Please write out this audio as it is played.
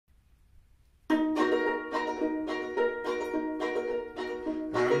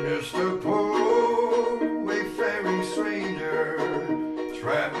just a poor wayfaring stranger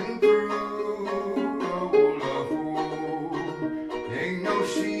traveling through a world of woe. Ain't no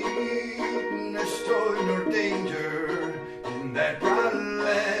sweetness, toil, nor danger in that bright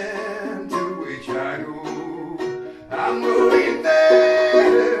land to which I go. I'm going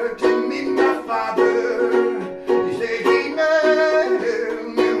there to meet my father. He said he met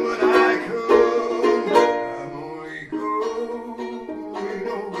me when I come. I'm only going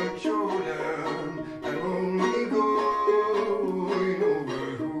over Jordan. I'm only going over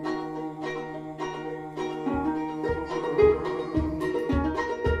home.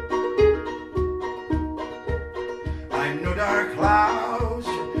 I know dark clouds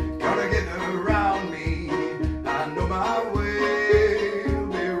gonna get around me. I know my way will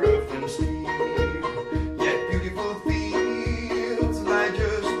be rough and steep, yet beautiful fields lie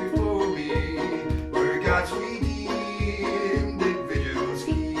just before me, where God's redeemed individuals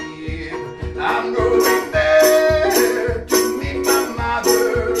keep. I'm going there to meet my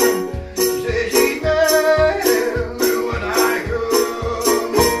mother. She says she met me when I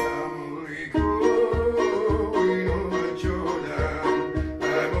come. I'm only going over Jordan.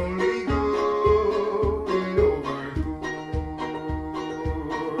 I'm only going over home.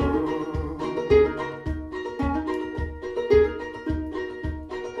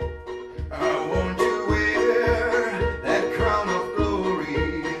 I want to wear that crown of glory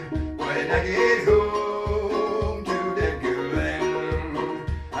when I get home to that good land.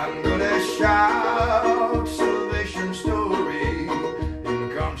 I'm gonna shout salvation story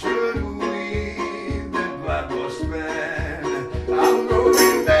in concert with that black-lost band. I'm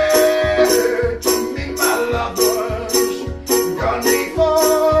going there to meet my loved ones, gone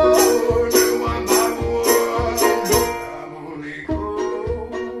before me one by one. I'm only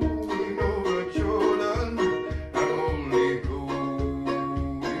going over Jordan. I'm only going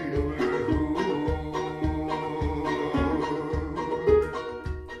over home.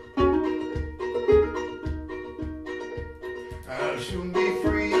 I'll soon be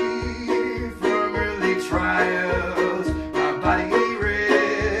free